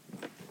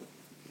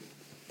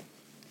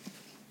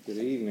Good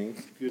evening.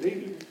 Good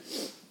evening.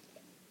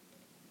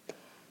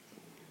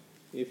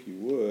 If you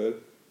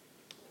would,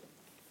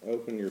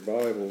 open your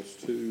Bibles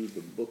to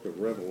the book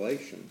of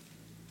Revelation,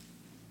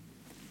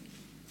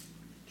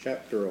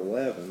 chapter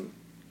 11.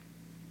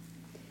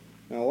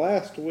 Now,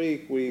 last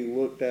week we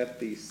looked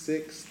at the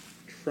sixth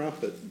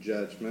trumpet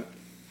judgment.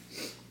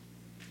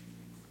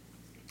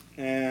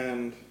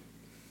 And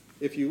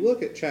if you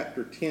look at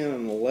chapter 10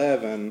 and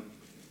 11,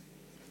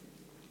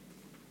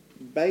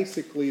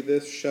 basically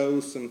this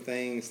shows some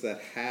things that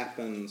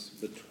happens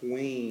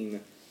between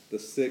the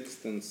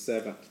sixth and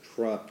seventh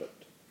trumpet.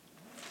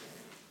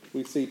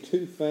 We see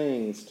two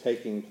things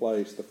taking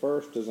place. The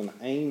first is an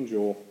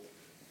angel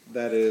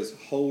that is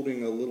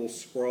holding a little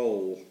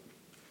scroll,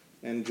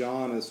 and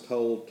John is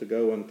told to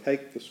go and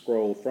take the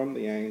scroll from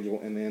the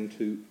angel and then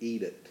to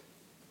eat it.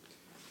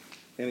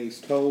 And he's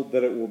told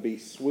that it will be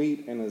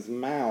sweet in his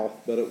mouth,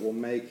 but it will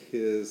make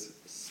his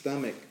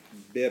stomach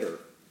bitter.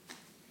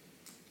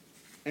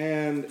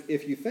 And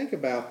if you think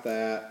about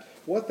that,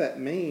 what that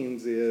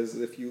means is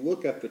if you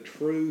look at the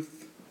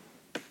truth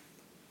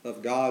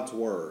of God's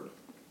Word,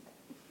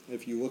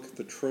 if you look at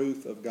the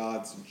truth of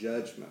God's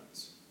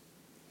judgments,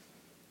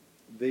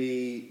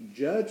 the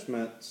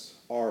judgments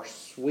are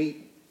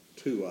sweet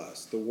to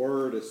us. The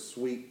Word is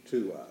sweet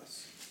to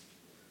us.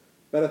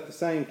 But at the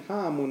same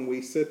time, when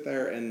we sit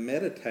there and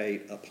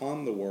meditate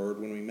upon the Word,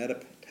 when we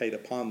meditate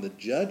upon the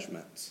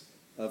judgments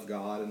of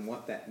God and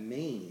what that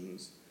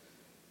means,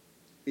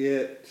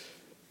 it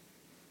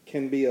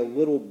can be a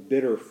little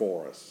bitter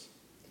for us,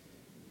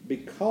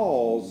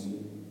 because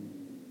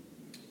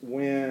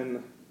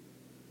when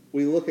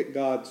we look at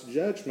God's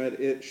judgment,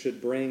 it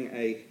should bring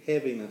a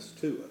heaviness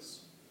to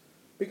us,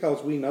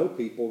 because we know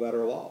people that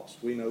are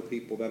lost. We know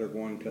people that are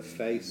going to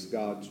face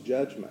God's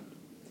judgment,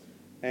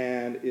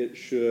 and it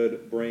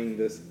should bring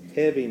this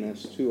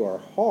heaviness to our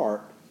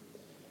heart.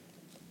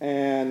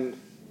 And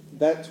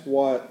that's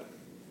what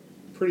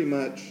pretty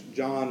much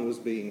John was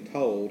being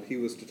told. He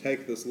was to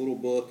take this little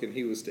book and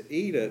he was to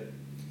eat it,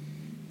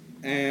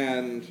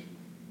 and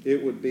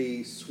it would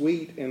be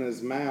sweet in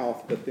his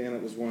mouth, but then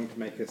it was going to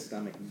make his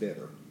stomach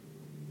bitter.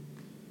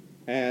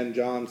 And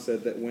John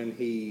said that when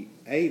he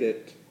ate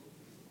it,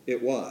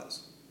 it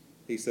was.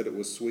 He said it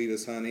was sweet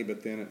as honey,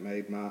 but then it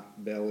made my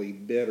belly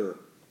bitter.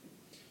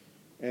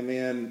 And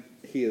then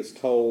he is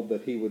told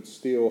that he would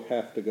still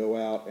have to go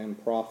out and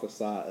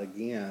prophesy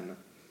again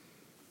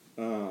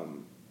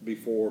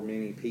before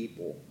many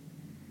people.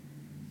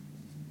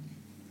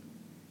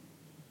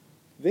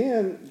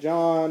 Then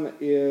John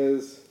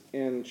is,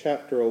 in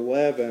chapter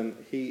 11,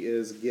 he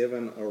is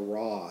given a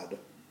rod.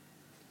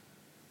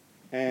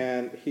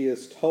 And he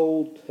is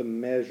told to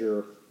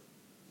measure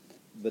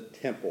the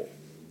temple.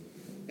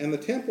 And the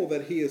temple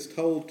that he is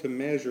told to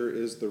measure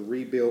is the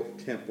rebuilt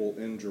temple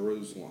in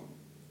Jerusalem.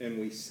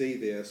 And we see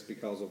this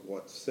because of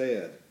what's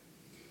said.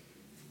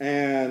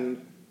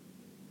 And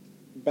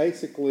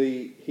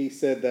basically, he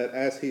said that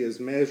as he is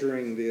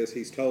measuring this,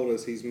 he's told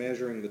us he's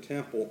measuring the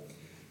temple,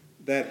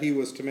 that he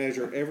was to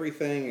measure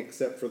everything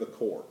except for the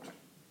court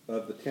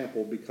of the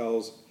temple,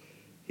 because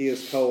he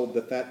is told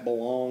that that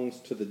belongs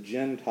to the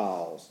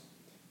Gentiles,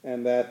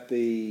 and that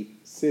the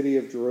city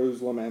of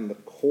Jerusalem and the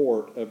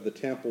court of the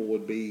temple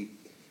would be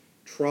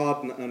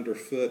trodden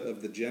underfoot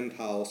of the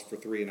Gentiles for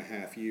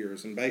 3.5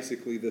 years. And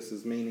basically this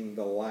is meaning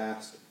the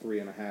last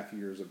 3.5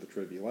 years of the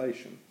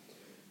tribulation.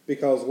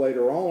 Because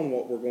later on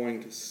what we're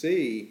going to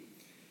see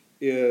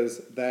is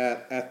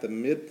that at the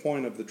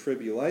midpoint of the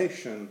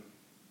tribulation,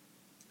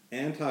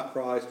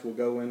 Antichrist will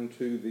go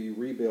into the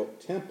rebuilt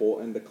temple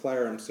and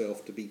declare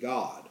himself to be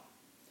God.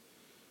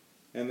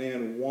 And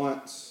then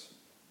once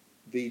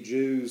the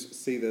Jews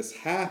see this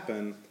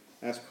happen,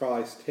 as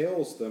Christ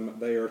tells them,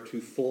 they are to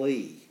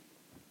flee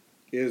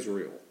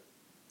Israel.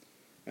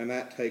 And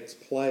that takes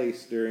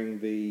place during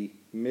the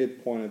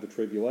midpoint of the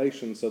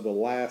tribulation. So the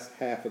last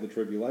half of the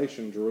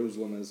tribulation,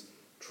 Jerusalem is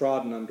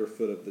trodden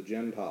underfoot of the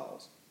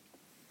Gentiles.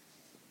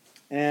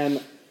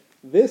 And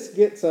this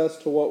gets us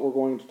to what we're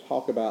going to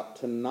talk about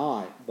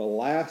tonight, the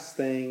last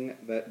thing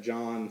that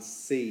John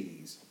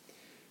sees.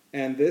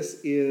 And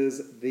this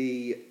is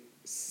the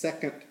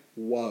second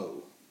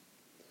woe.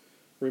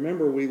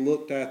 Remember, we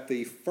looked at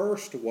the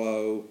first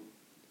woe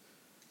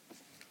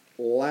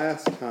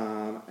last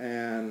time,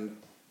 and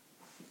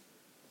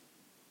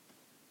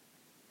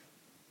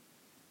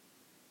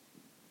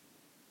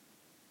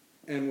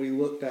we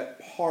looked at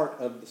part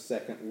of the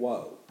second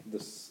woe,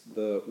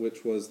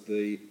 which was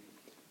the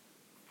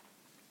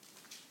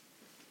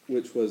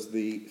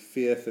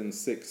fifth and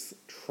sixth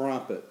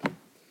trumpet.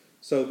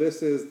 So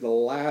this is the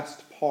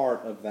last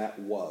part of that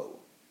woe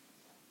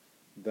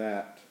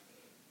that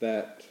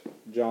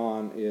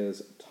John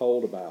is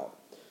told about.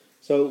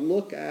 So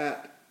look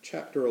at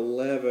chapter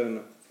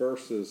 11,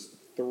 verses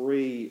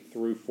 3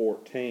 through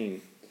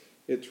 14.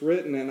 It's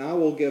written, "And I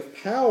will give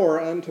power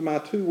unto my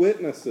 2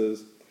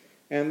 witnesses,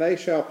 and they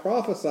shall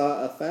prophesy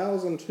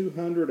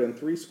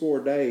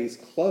 1,260 days,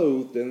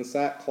 clothed in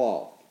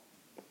sackcloth.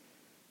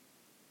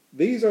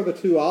 These are the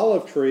 2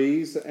 olive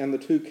trees and the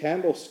 2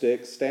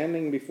 candlesticks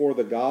standing before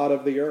the God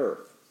of the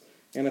earth.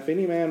 And if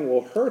any man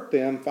will hurt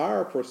them,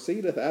 fire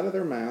proceedeth out of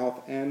their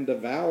mouth, and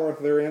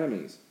devoureth their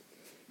enemies.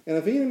 And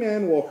if any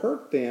man will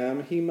hurt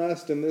them, he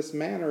must in this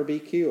manner be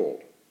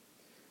killed.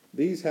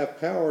 These have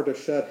power to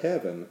shut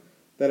heaven,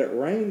 that it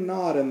rain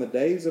not in the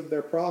days of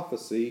their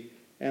prophecy,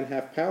 and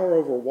have power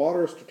over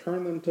waters to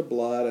turn them to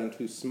blood, and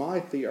to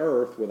smite the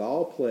earth with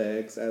all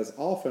plagues, as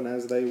often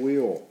as they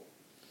will.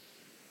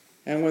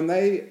 And when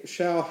they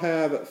shall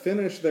have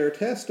finished their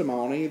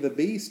testimony, the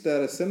beast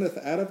that ascendeth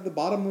out of the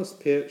bottomless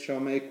pit shall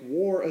make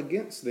war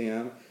against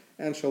them,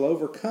 and shall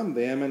overcome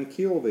them, and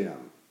kill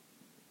them.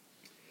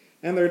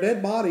 And their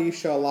dead bodies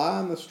shall lie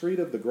in the street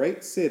of the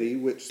great city,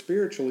 which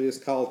spiritually is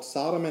called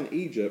Sodom and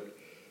Egypt,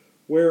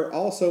 where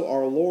also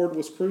our Lord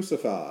was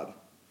crucified.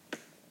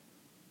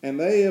 And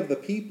they of the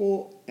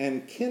people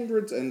and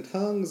kindreds and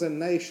tongues and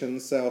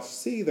nations shall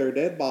see their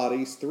dead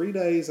bodies 3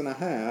 days and a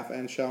half,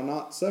 and shall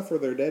not suffer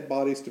their dead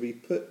bodies to be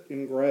put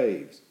in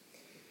graves.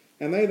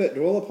 And they that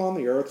dwell upon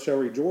the earth shall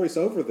rejoice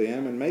over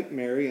them, and make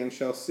merry, and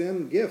shall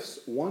send gifts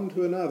one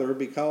to another,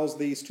 because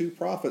these 2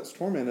 prophets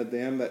tormented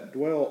them that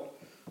dwelt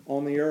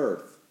on the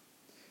earth.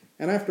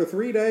 And after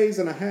 3 days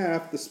and a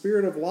half the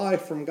Spirit of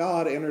life from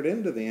God entered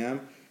into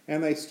them,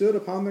 and they stood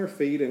upon their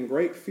feet, and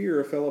great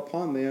fear fell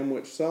upon them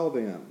which saw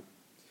them.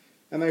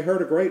 And they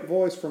heard a great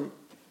voice from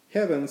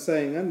heaven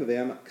saying unto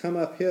them, Come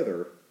up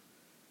hither.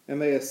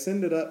 And they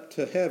ascended up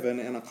to heaven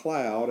in a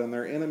cloud, and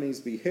their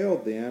enemies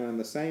beheld them. And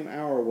the same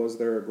hour was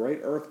there a great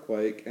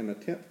earthquake, and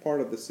 1/10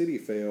 part of the city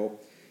fell.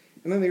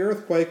 And in the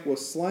earthquake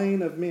was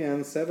slain of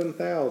men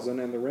 7,000,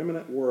 and the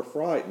remnant were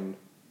affrighted,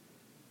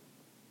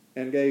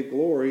 and gave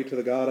glory to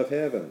the God of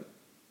heaven.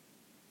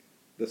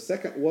 The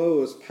second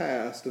woe is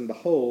past, and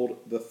behold,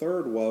 the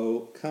third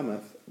woe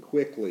cometh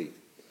quickly.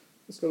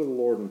 Let's go to the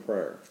Lord in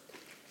prayer.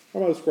 Our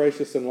most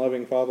gracious and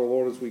loving Father,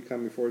 Lord, as we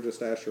come before you,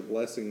 just ask your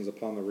blessings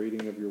upon the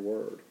reading of your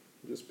word.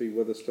 Just be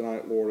with us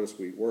tonight, Lord, as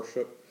we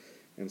worship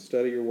and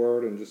study your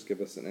word, and just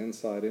give us an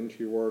insight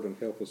into your word, and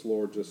help us,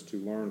 Lord, just to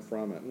learn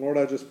from it. And Lord,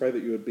 I just pray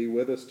that you would be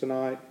with us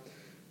tonight.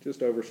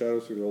 Just overshadow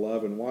us with your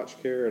love and watch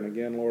care. And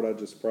again, Lord, I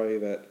just pray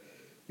that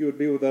you would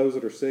be with those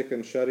that are sick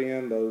and shut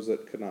in, those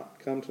that could not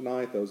come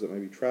tonight, those that may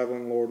be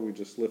traveling, Lord. We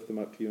just lift them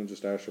up to you and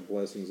just ask your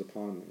blessings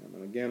upon them.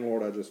 And again,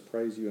 Lord, I just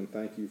praise you and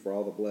thank you for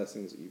all the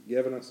blessings that you've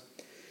given us.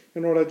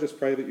 And Lord, I just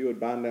pray that you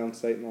would bind down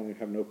Satan and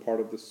have no part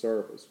of this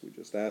service. We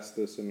just ask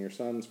this in your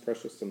Son's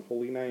precious and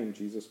holy name,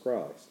 Jesus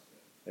Christ.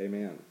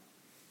 Amen.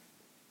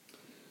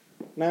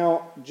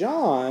 Now,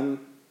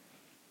 John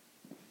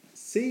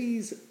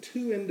sees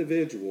 2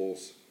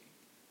 individuals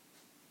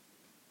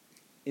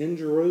in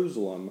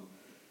Jerusalem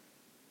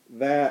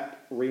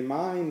that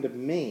remind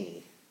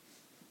me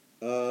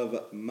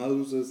of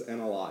Moses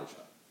and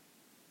Elijah,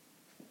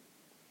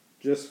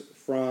 just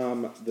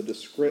from the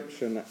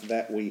description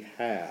that we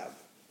have.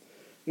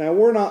 Now,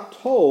 we're not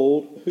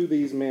told who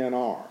these men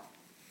are.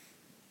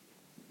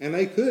 And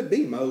they could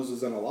be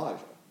Moses and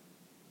Elijah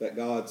that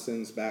God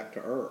sends back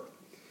to earth.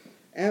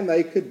 And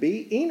they could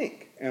be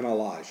Enoch and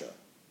Elijah.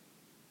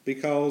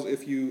 Because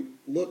if you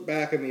look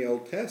back in the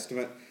Old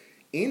Testament,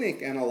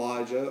 Enoch and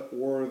Elijah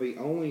were the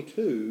only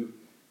 2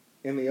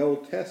 in the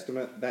Old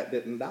Testament that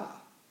didn't die.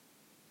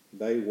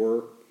 They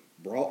were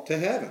brought to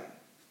heaven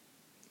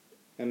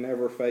and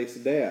never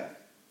faced death.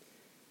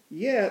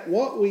 Yet,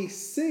 what we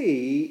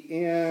see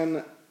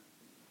in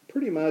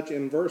pretty much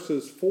in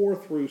verses 4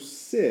 through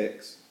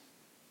 6,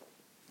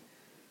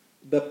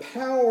 the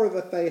power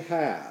that they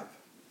have,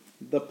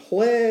 the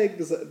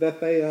plagues that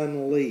they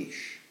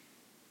unleash,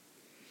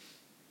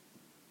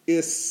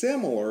 is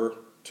similar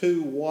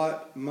to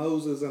what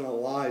Moses and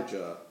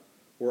Elijah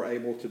were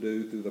able to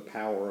do through the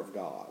power of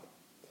God.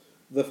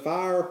 The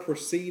fire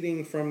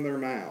proceeding from their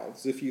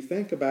mouths. If you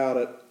think about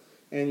it,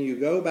 and you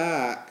go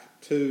back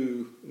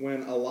to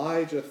when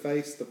Elijah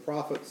faced the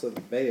prophets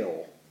of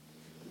Baal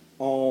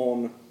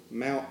on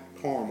Mount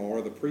Carmel,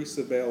 or the priests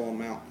of Baal on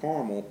Mount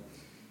Carmel,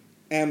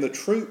 and the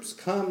troops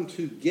come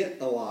to get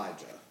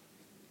Elijah,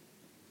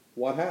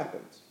 what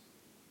happens?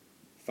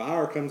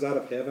 Fire comes out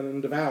of heaven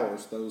and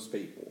devours those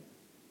people,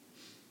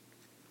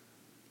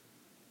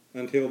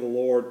 until the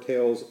Lord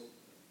tells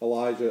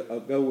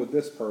Elijah, go with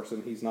this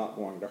person, he's not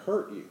going to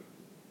hurt you.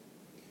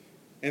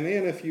 And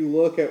then if you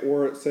look at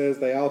where it says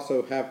they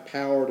also have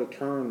power to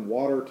turn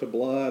water to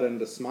blood and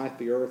to smite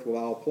the earth with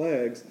all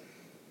plagues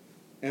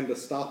and to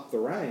stop the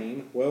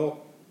rain,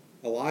 well,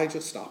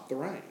 Elijah stopped the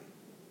rain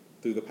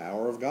through the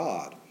power of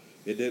God.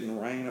 It didn't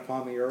rain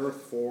upon the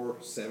earth for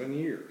 7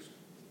 years,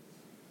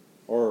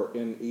 or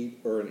in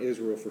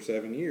Israel for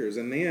 7 years.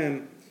 And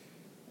then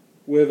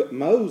with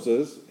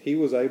Moses, he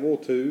was able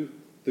to,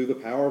 through the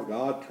power of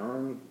God,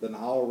 turn the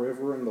Nile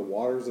River and the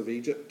waters of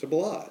Egypt to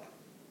blood.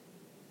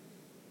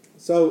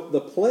 So the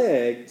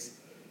plagues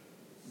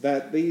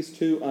that these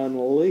 2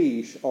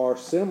 unleash are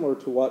similar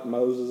to what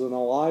Moses and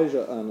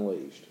Elijah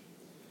unleashed.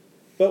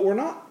 But we're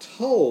not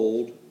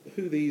told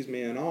who these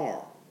men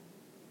are.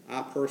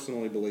 I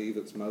personally believe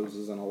it's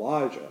Moses and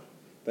Elijah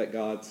that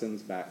God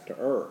sends back to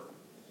earth.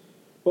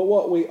 But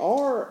what we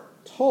are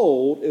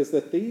told is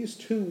that these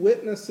 2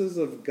 witnesses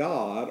of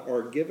God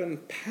are given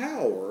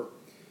power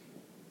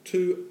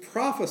to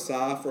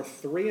prophesy for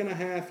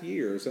 3.5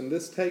 years, and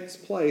this takes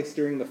place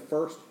during the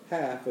first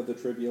half of the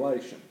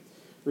tribulation.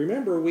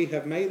 Remember, we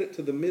have made it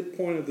to the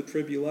midpoint of the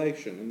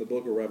tribulation in the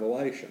book of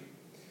Revelation.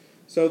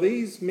 So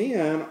these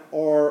men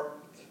are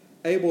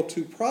able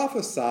to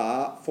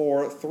prophesy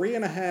for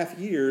 3.5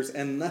 years,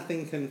 and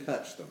nothing can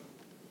touch them.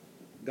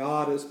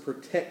 God is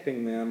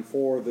protecting them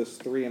for this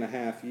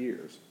 3.5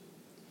 years.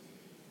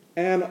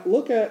 And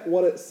look at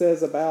what it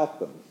says about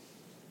them.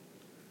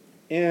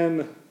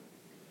 In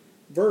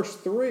verse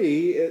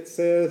 3, it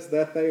says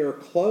that they are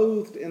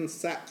clothed in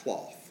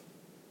sackcloth.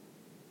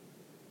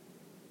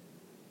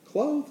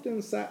 Clothed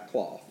in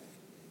sackcloth.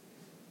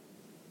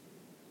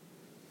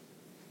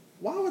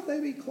 Why would they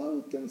be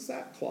clothed in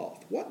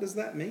sackcloth? What does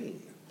that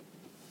mean?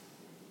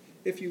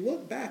 If you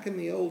look back in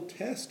the Old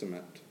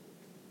Testament,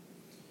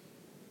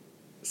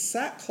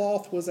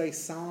 sackcloth was a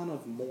sign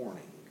of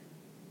mourning.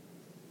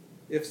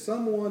 If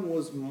someone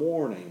was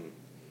mourning,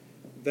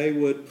 they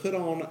would put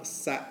on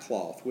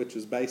sackcloth, which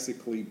is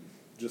basically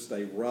just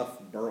a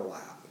rough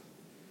burlap.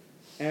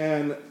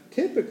 And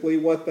typically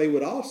what they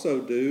would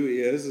also do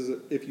is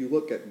if you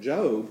look at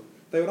Job,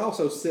 they would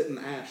also sit in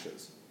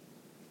ashes.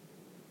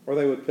 Or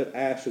they would put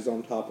ashes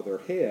on top of their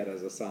head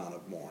as a sign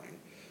of mourning.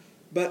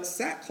 But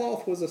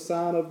sackcloth was a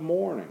sign of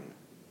mourning.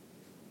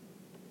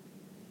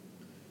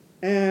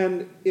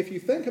 And if you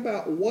think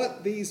about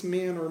what these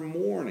men are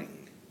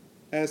mourning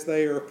as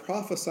they are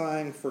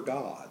prophesying for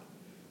God,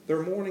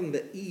 they're mourning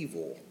the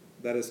evil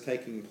that is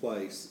taking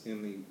place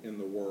in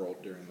the world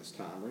during this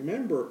time.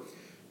 Remember,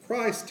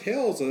 Christ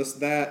tells us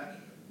that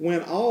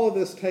when all of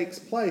this takes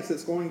place,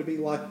 it's going to be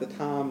like the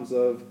times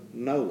of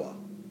Noah.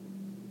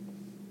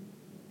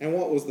 And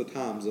what was the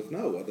times of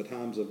Noah? The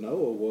times of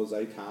Noah was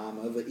a time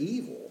of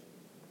evil.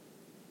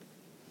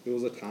 It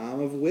was a time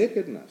of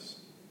wickedness.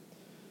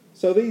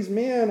 So these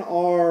men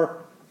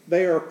are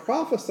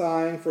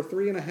prophesying for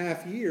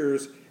 3.5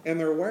 years, and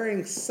they're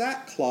wearing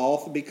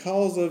sackcloth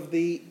because of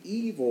the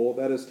evil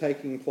that is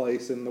taking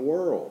place in the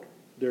world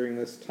during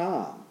this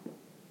time.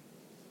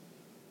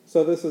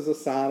 So this is a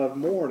sign of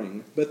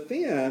mourning. But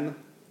then,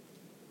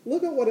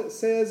 look at what it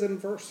says in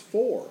verse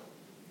 4.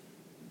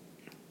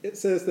 It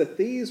says that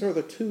these are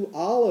the 2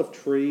 olive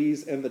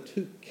trees and the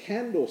 2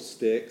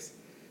 candlesticks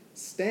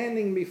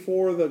standing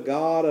before the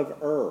God of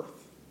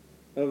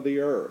the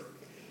earth.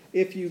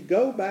 If you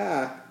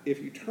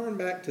turn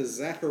back to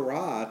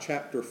Zechariah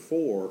chapter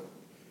 4,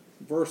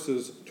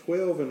 verses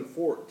 12 and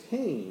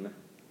 14,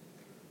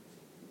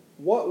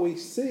 what we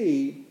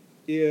see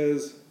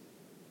is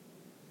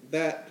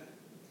that,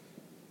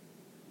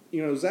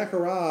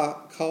 Zechariah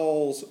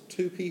calls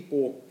 2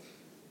 people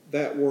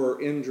that were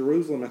in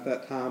Jerusalem at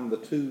that time the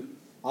 2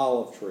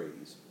 olive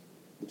trees,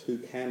 the 2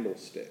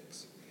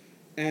 candlesticks.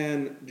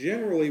 And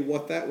generally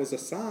what that was a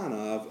sign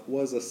of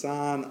was a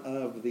sign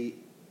of the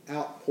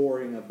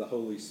outpouring of the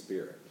Holy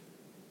Spirit.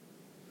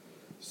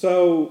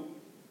 So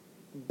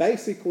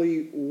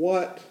basically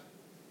what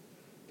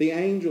the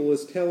angel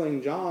is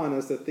telling John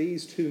is that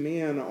these 2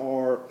 men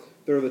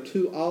they're the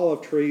 2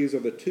 olive trees or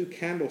the 2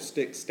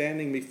 candlesticks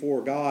standing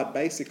before God.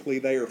 Basically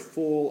they are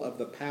full of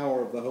the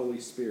power of the Holy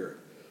Spirit.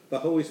 The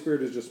Holy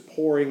Spirit is just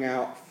pouring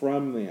out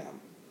from them.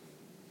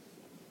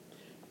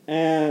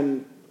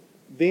 And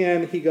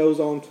then he goes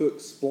on to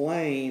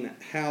explain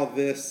how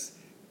this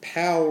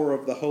power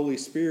of the Holy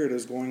Spirit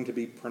is going to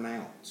be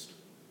pronounced.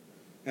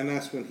 And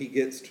that's when he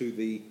gets to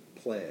the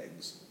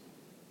plagues.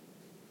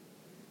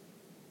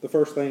 The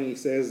first thing he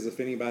says is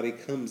if anybody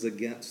comes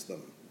against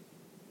them,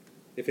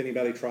 if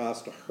anybody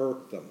tries to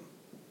hurt them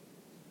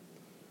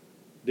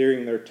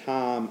during their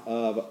time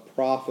of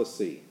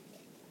prophecy,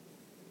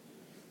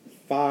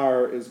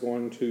 fire is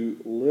going to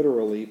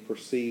literally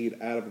proceed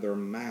out of their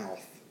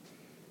mouth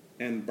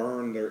and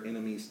burn their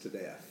enemies to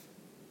death.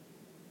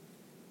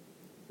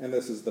 And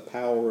this is the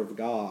power of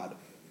God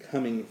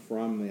coming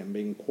from them,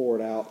 being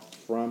poured out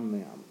from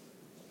them.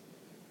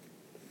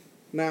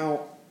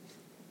 Now,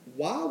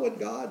 why would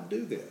God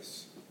do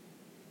this?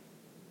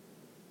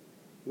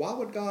 Why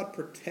would God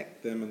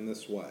protect them in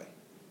this way?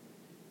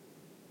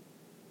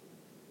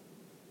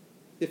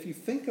 If you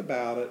think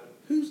about it,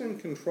 who's in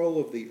control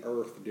of the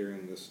earth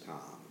during this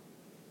time?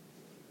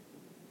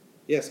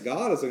 Yes,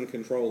 God is in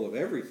control of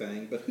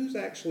everything, but who's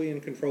actually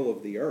in control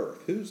of the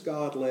earth? Who's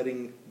God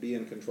letting be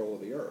in control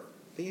of the earth?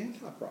 The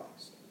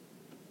Antichrist.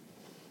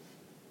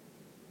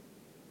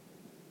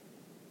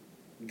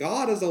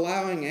 God is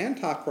allowing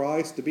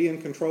Antichrist to be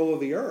in control of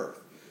the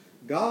earth.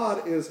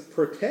 God is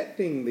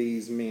protecting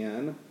these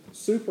men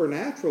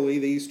supernaturally,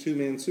 these 2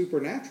 men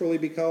supernaturally,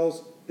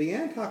 because the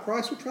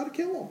Antichrist would try to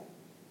kill them.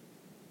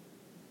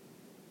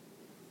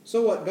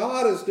 So what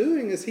God is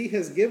doing is he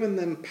has given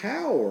them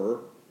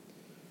power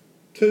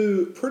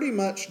to pretty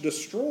much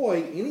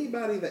destroy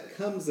anybody that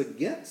comes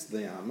against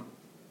them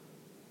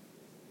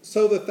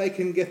so that they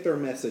can get their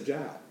message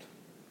out.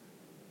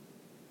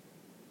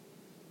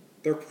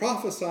 They're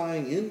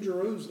prophesying in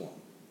Jerusalem.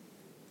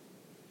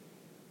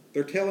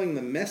 They're telling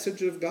the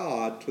message of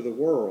God to the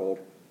world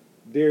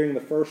during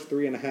the first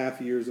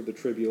 3.5 years of the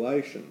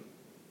tribulation.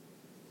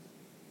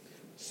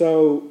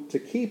 So to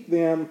keep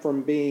them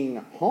from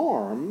being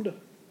harmed,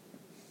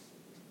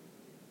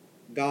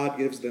 God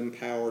gives them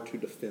power to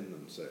defend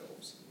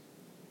themselves.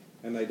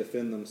 And they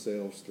defend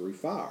themselves through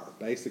fire.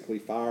 Basically,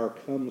 fire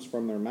comes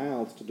from their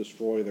mouths to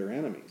destroy their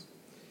enemies.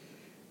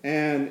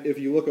 And if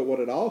you look at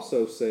what it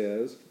also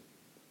says,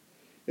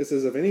 it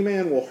says, if any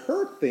man will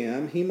hurt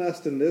them, he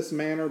must in this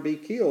manner be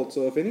killed.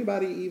 So if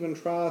anybody even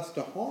tries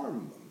to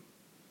harm them,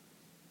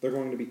 they're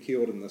going to be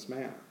killed in this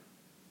manner.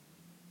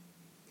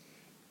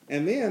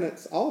 And then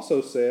it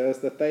also says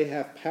that they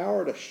have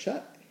power to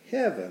shut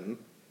heaven,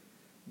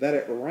 that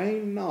it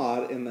rain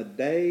not in the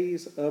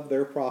days of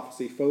their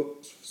prophecy.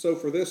 So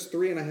for this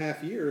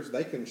 3.5 years,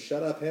 they can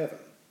shut up heaven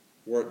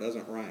where it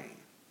doesn't rain.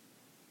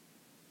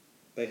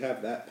 They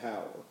have that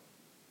power.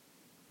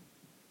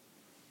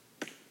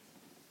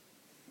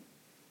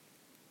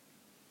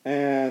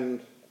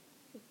 And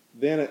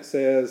then it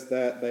says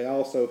that they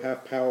also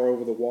have power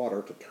over the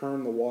water to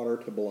turn the water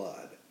to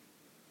blood.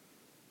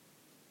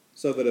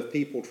 So that if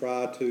people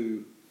try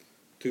to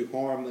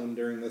harm them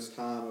during this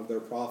time of their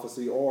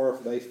prophecy, or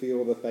if they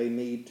feel that they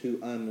need to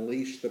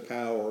unleash the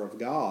power of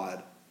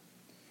God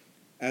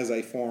as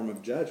a form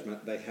of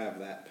judgment, they have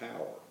that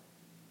power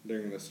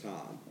during this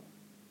time.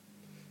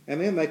 And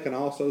then they can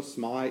also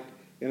smite,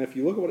 and if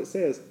you look at what it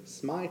says,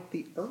 smite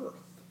the earth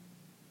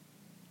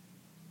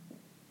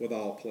with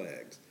all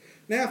plagues.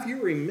 Now, if you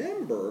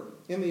remember,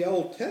 in the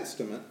Old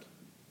Testament,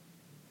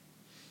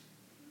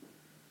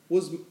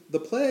 was the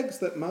plagues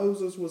that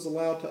Moses was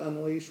allowed to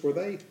unleash, were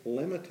they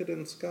limited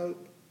in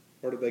scope,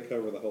 or did they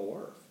cover the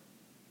whole earth?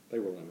 They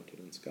were limited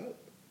in scope.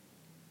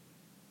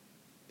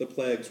 The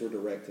plagues were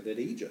directed at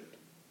Egypt.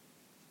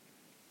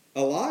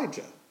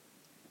 Elijah,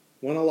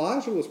 when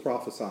Elijah was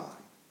prophesying,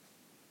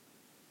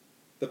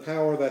 the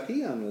power that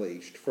he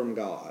unleashed from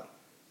God,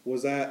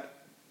 was that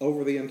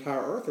over the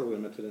entire earth or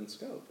limited in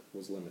scope? It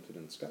was limited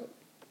in scope.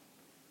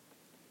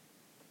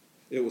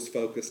 It was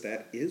focused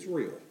at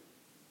Israel,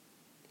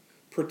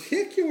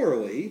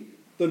 particularly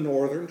the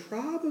northern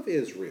tribe of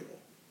Israel.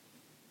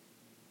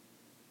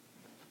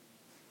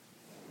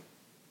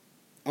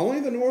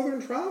 Only the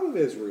northern tribe of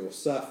Israel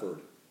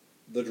suffered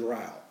the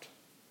drought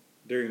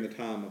during the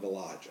time of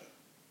Elijah.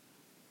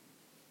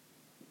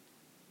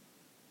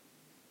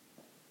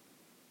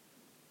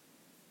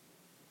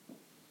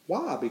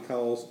 Why?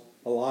 Because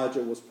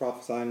Elijah was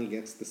prophesying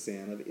against the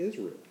sin of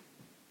Israel,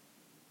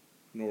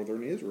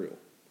 northern Israel.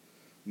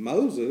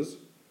 Moses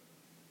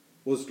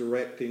was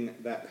directing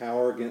that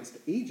power against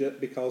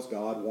Egypt because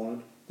God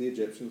wanted the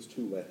Egyptians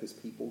to let his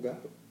people go.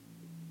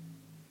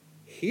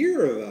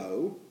 Here,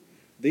 though,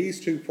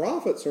 these two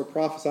prophets are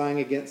prophesying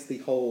against the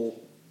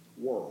whole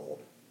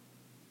world,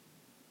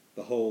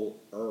 the whole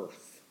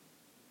earth.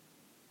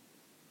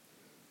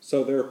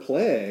 So their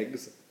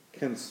plagues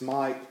can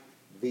smite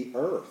the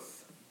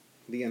earth,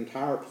 the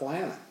entire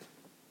planet.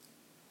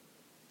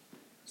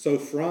 So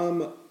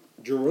from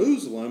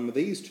Jerusalem,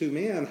 these two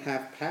men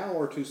have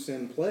power to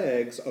send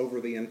plagues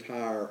over the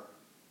entire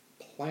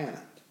planet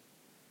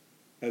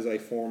as a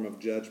form of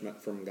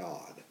judgment from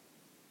God.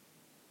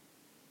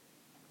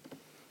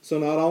 So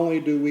not only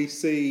do we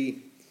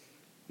see,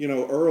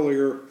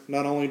 earlier,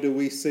 not only do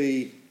we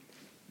see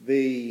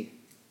the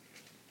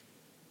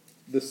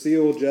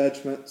seal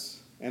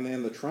judgments and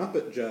then the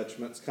trumpet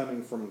judgments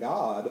coming from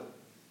God,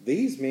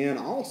 these men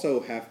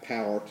also have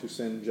power to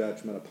send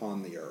judgment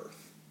upon the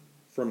earth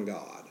from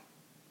God.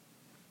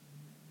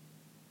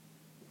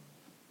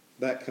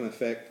 That can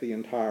affect the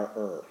entire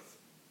earth.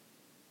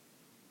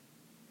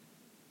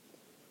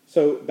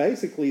 So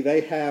basically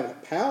they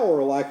have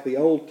power like the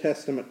Old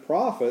Testament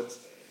prophets,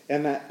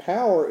 and that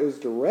power is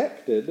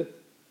directed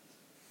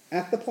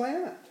at the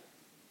planet.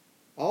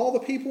 All the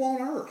people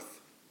on earth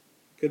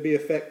could be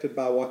affected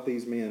by what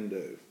these men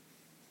do.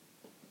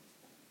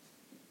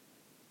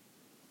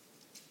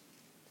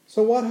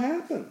 So what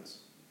happens?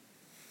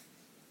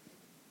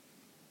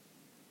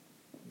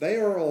 They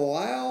are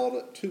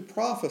allowed to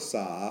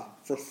prophesy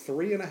for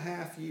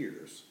 3.5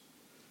 years.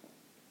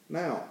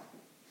 Now,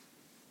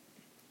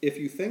 if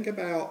you think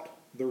about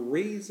the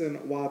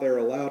reason why they're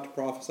allowed to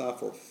prophesy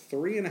for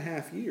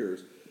 3.5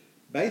 years,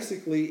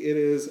 basically it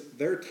is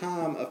their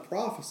time of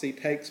prophecy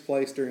takes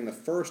place during the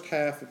first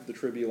half of the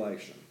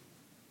tribulation.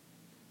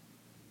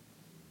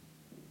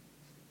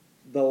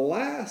 The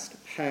last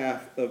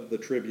half of the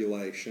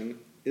tribulation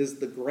is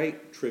the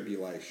Great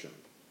Tribulation,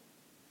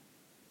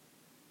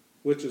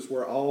 which is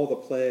where all the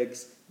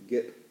plagues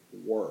get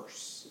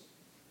worse.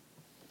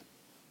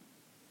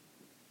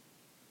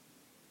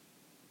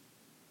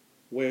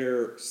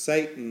 Where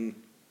Satan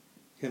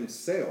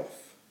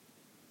himself,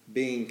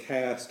 being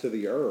cast to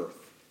the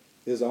earth,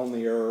 is on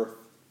the earth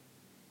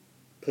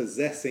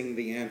possessing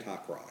the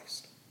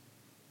Antichrist.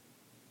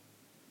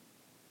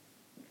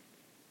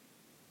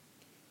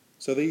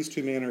 So these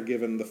two men are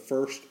given the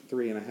first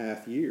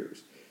 3.5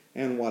 years.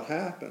 And what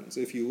happens?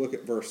 If you look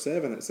at verse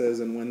 7, it says,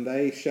 "And when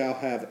they shall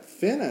have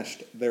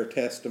finished their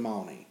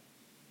testimony,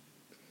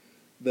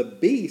 the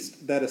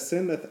beast that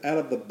ascendeth out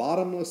of the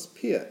bottomless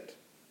pit,"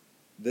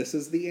 this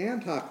is the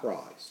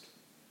Antichrist,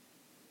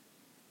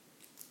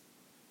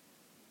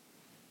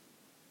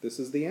 This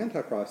is the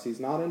Antichrist. He's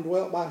not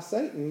indwelt by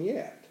Satan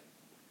yet.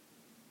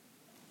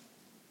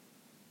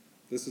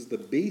 This is the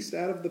beast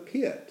out of the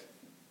pit.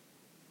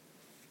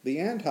 The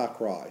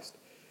Antichrist.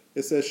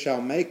 It says,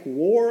 shall make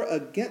war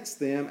against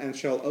them and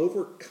shall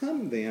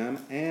overcome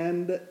them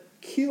and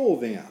kill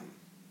them.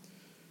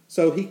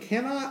 So he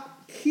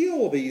cannot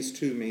kill these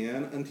two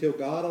men until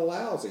God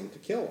allows him to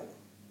kill them.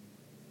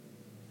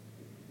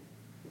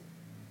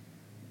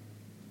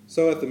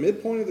 So at the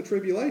midpoint of the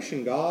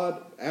tribulation,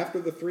 God, after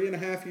the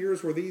 3.5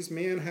 years where these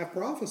men have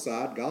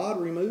prophesied,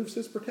 God removes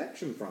his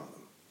protection from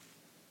them.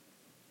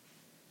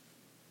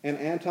 And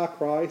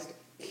Antichrist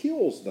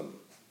kills them.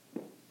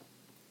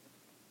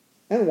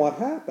 And what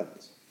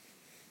happens?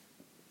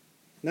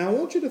 Now I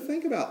want you to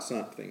think about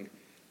something.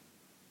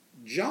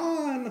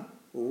 John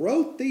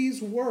wrote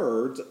these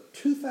words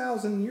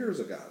 2,000 years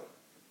ago.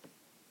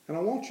 And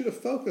I want you to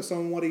focus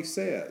on what he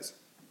says.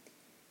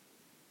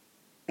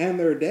 And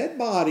their dead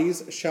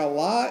bodies shall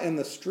lie in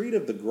the street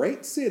of the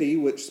great city,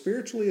 which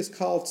spiritually is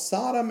called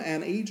Sodom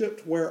and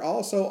Egypt, where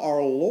also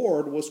our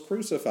Lord was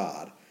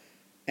crucified.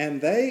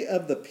 And they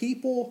of the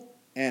people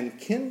and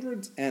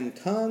kindreds and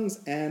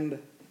tongues and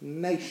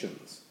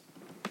nations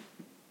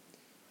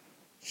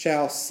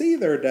shall see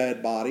their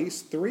dead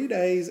bodies 3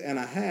 days and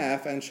a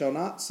half, and shall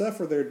not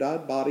suffer their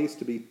dead bodies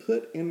to be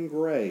put in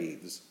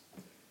graves.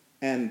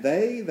 And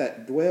they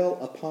that dwell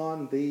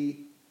upon the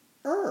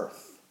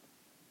earth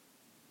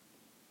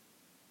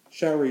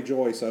shall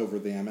rejoice over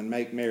them, and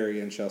make merry,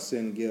 and shall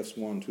send gifts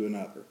one to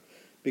another,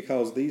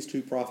 because these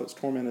two prophets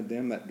tormented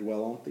them that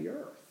dwell on the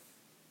earth.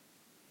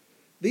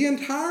 The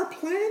entire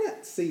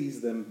planet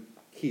sees them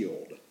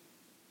killed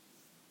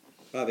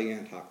by the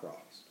Antichrist.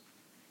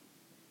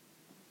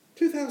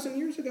 2,000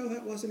 years ago,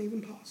 that wasn't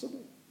even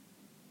possible.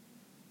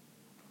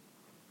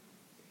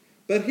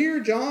 But here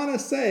John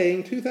is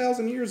saying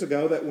 2,000 years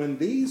ago that when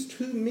these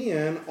two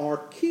men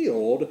are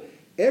killed,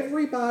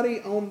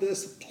 everybody on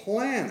this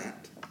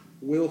planet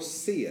will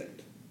see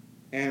it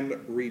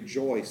and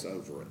rejoice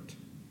over it.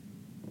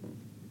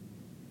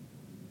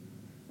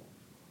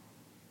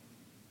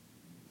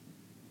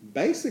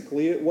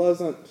 Basically,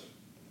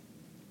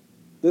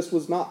 this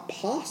was not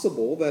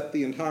possible that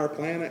the entire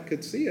planet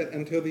could see it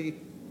until the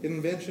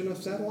invention of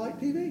satellite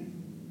TV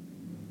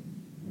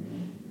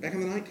back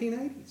in the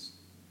 1980s.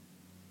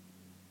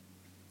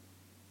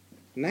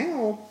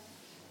 Now,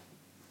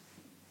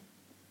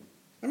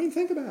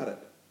 think about it.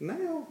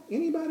 Now,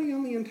 anybody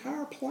on the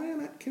entire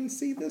planet can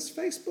see this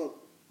Facebook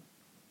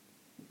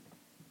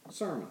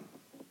sermon.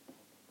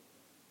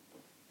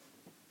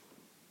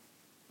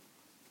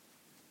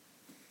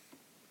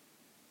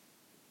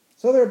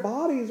 So their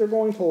bodies are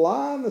going to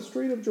lie in the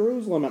street of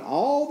Jerusalem, and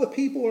all the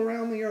people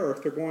around the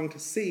earth are going to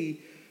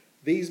see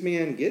these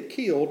men get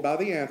killed by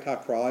the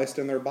Antichrist,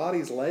 and their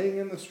bodies laying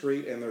in the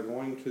street, and they're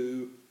going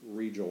to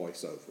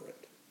rejoice over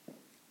it.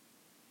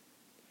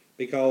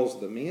 Because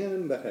the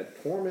men that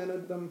had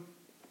tormented them,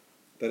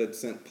 that had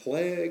sent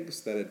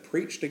plagues, that had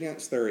preached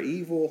against their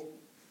evil,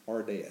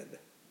 are dead.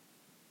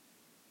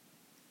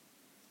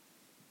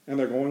 And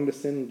they're going to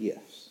send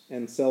gifts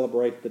and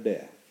celebrate the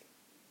death.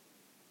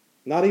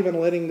 Not even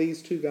letting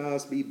these two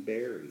guys be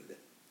buried.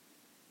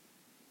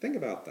 Think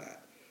about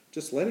that.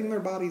 Just letting their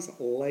bodies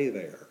lay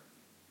there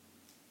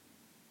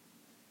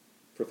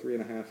for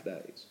 3.5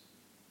 days.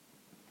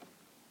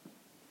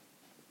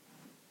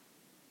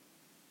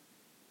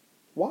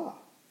 Why?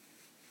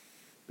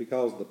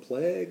 Because of the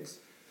plagues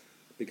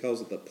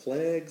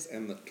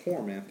and the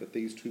torment that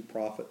these two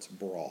prophets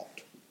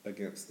brought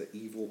against the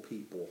evil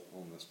people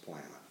on this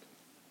planet.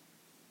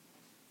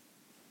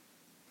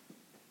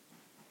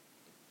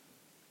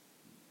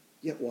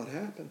 Yet what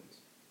happens?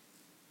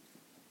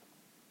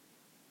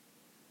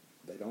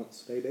 They don't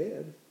stay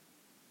dead.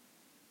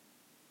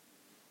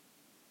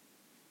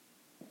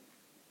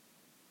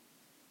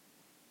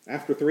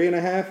 After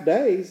 3.5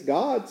 days,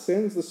 God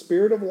sends the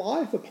Spirit of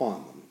life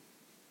upon them.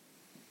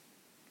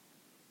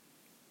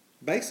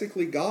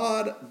 Basically,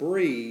 God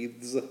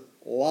breathes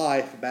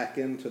life back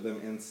into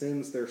them and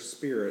sends their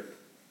spirit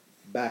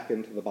back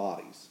into the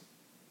bodies.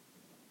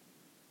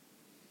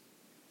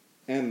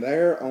 And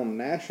they're on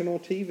national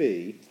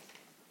TV,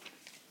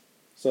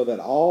 so that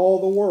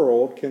all the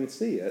world can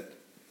see it,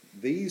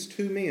 these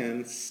two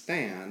men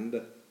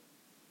stand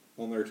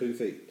on their 2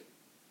 feet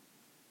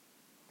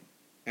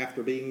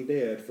after being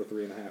dead for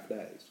 3.5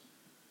 days.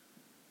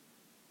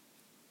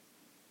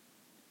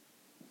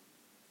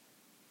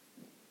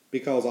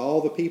 Because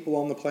all the people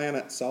on the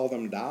planet saw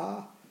them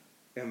die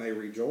and they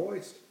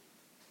rejoiced.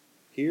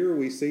 Here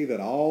we see that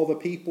all the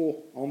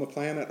people on the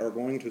planet are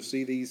going to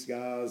see these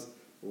guys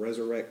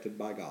resurrected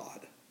by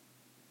God.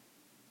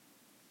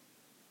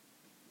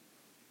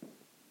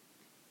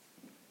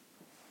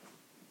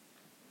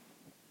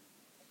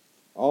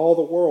 All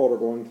the world are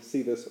going to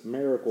see this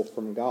miracle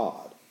from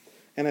God.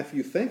 And if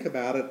you think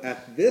about it,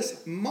 at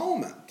this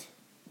moment,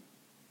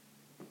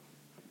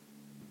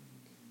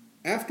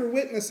 after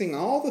witnessing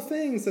all the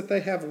things that they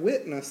have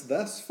witnessed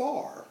thus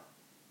far,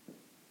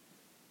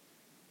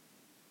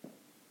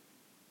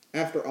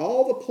 After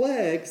all the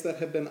plagues that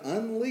have been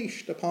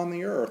unleashed upon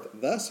the earth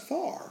thus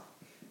far,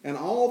 and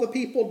all the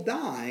people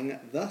dying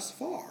thus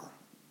far,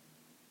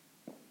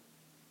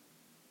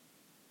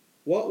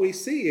 what we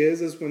see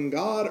is when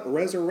God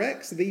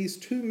resurrects these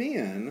two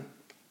men,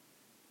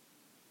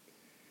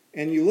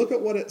 and you look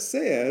at what it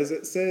says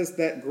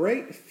that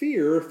great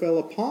fear fell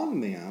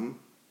upon them.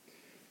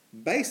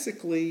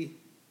 Basically,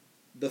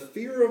 the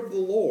fear of the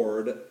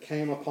Lord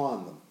came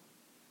upon them.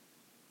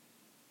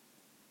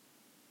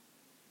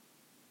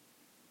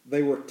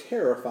 They were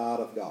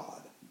terrified of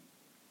God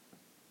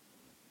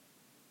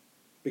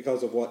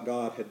because of what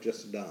God had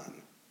just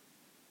done.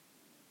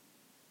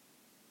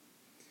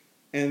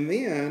 And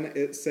then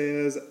it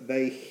says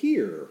they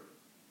hear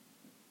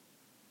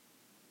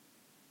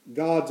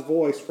God's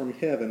voice from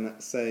heaven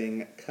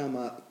saying, "Come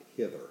up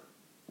hither."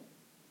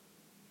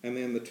 And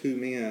then the two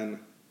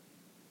men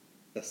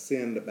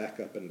ascend back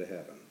up into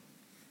heaven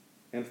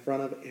in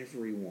front of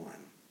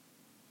everyone.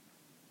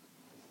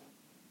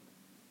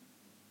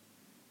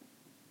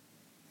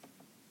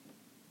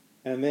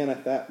 And then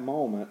at that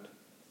moment,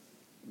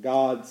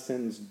 God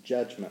sends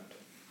judgment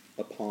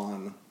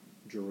upon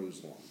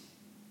Jerusalem.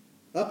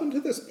 Up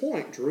until this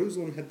point,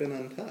 Jerusalem had been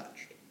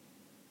untouched.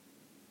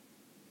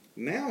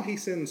 Now he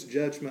sends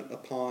judgment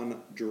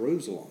upon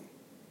Jerusalem.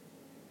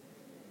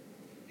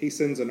 He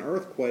sends an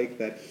earthquake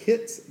that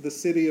hits the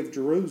city of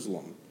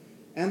Jerusalem,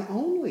 and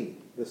only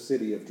the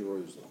city of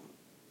Jerusalem.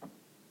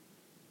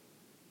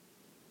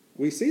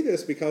 We see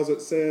this because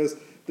it says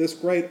this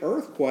great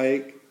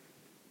earthquake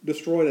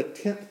destroyed a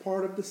tenth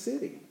part of the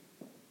city.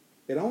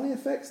 It only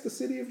affects the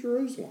city of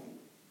Jerusalem.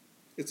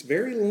 It's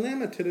very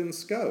limited in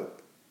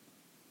scope.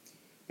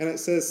 And it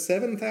says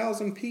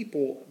 7,000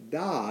 people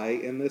die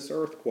in this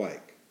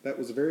earthquake. That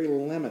was very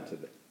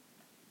limited.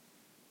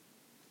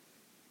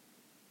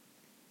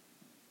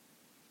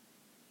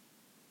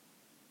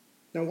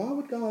 Now, why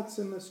would God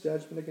send this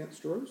judgment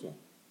against Jerusalem?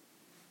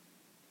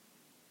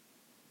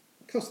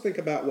 Because think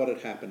about what had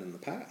happened in the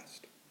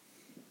past.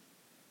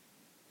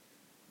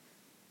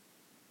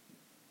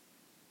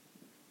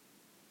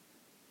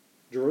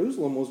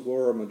 Jerusalem was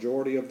where a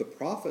majority of the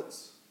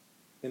prophets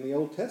in the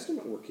Old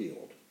Testament were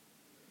killed.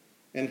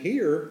 And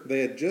here, they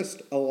had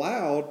just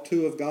allowed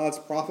 2 of God's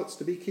prophets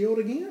to be killed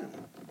again.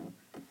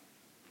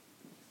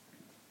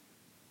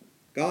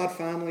 God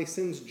finally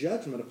sends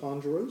judgment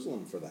upon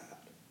Jerusalem for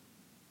that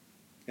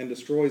and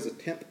destroys a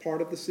tenth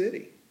part of the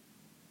city.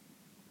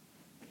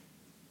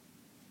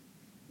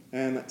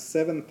 And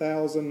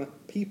 7,000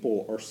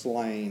 people are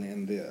slain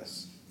in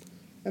this.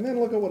 And then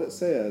look at what it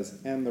says.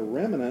 And the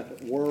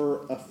remnant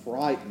were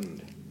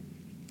affrighted.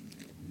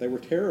 They were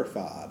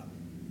terrified.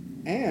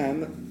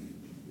 And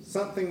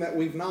something that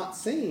we've not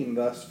seen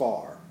thus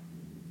far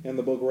in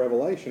the book of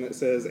Revelation, it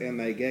says, and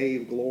they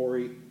gave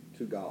glory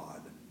to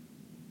God.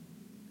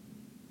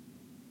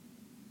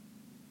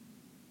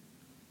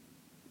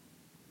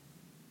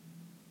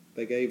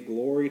 They gave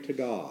glory to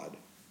God.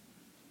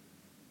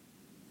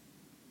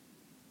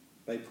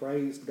 They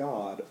praised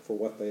God for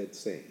what they had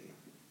seen.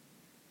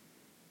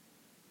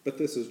 But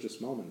this is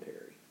just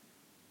momentary.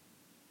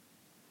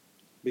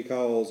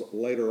 Because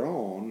later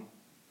on,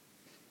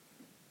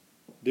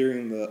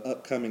 during the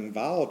upcoming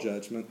vial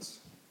judgments,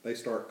 they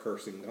start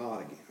cursing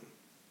God again.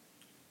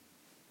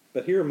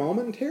 But here,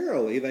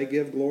 momentarily, they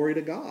give glory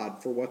to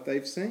God for what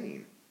they've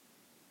seen.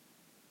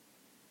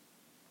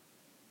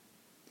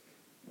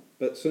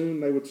 But soon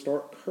they would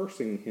start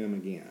cursing him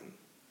again.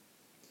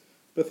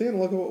 But then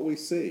look at what we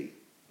see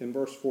in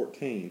verse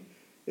 14.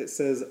 It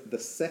says, the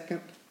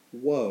second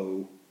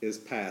woe is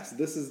past.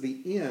 This is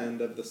the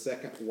end of the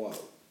second woe.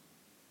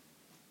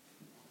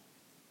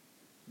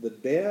 The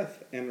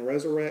death and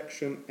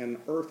resurrection and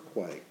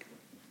earthquake.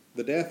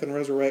 The death and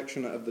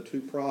resurrection of the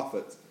 2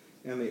 prophets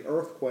and the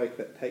earthquake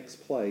that takes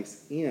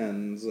place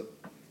ends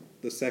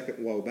the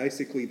second woe.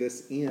 Basically,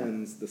 this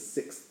ends the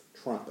 6th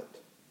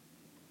trumpet.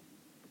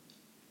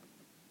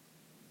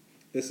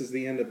 This is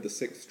the end of the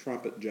 6th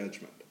trumpet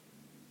judgment.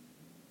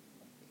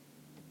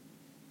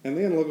 And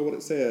then look at what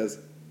it says.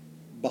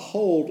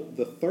 Behold,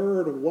 the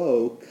third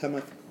woe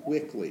cometh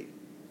quickly.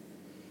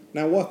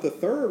 Now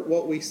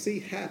what we see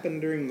happen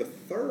during the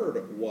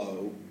third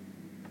woe,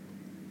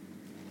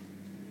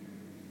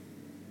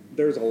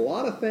 there's a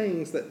lot of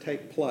things that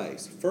take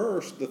place.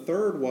 First, the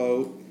third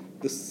woe,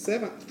 the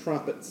 7th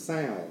trumpet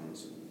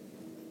sounds.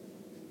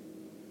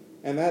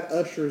 And that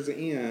ushers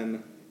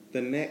in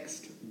the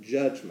next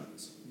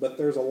judgments. But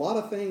there's a lot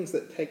of things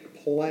that take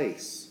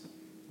place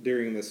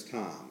during this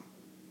time.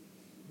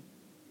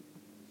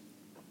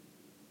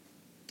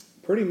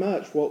 Pretty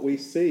much what we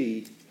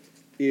see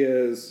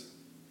is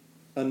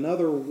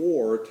another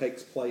war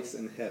takes place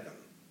in heaven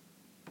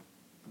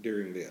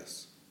during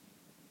this.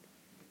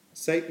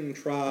 Satan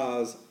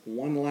tries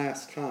one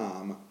last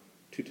time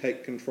to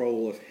take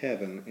control of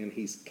heaven, and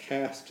he's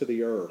cast to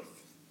the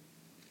earth,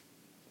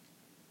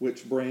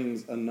 which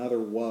brings another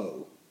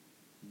woe,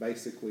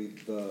 basically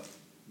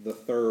the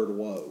third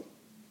woe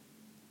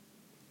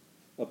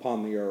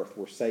upon the earth,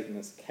 where Satan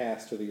is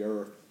cast to the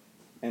earth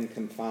and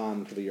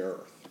confined to the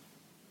earth.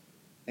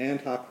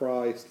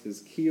 Antichrist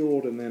is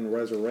killed and then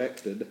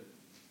resurrected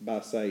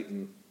by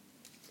Satan,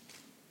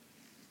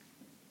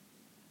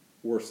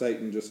 where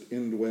Satan just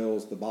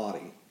indwells the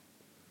body.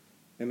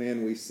 And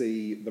then we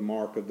see the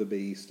mark of the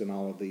beast and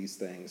all of these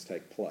things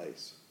take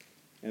place.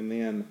 And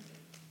then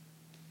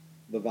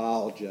the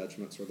vial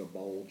judgments or the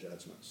bowl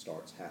judgment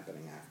starts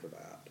happening after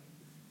that,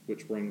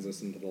 which brings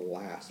us into the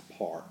last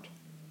part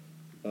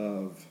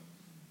of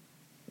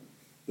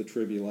the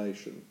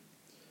tribulation.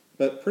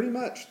 But pretty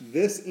much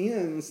this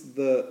ends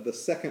the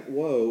second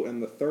woe,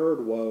 and the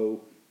third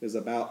woe is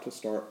about to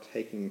start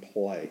taking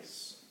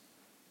place.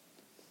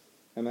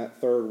 And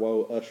that third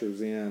woe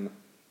ushers in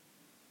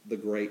the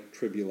great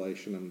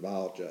tribulation and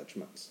vial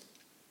judgments.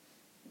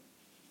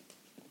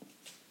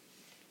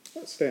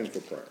 Let's stand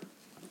for prayer.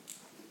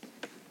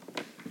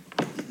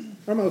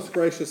 Our most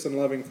gracious and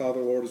loving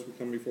Father, Lord, as we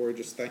come before you,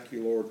 just thank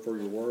you, Lord, for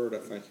your word. I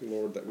thank you,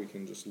 Lord, that we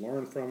can just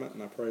learn from it.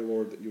 And I pray,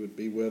 Lord, that you would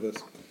be with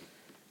us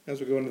as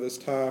we go into this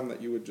time,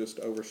 that you would just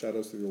overshadow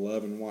us with your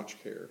love and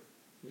watch care.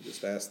 We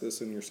just ask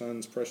this in your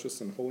Son's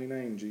precious and holy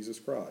name, Jesus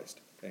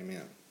Christ.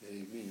 Amen.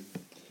 Amen.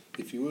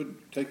 If you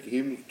would, take the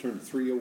hymn, turn to 301.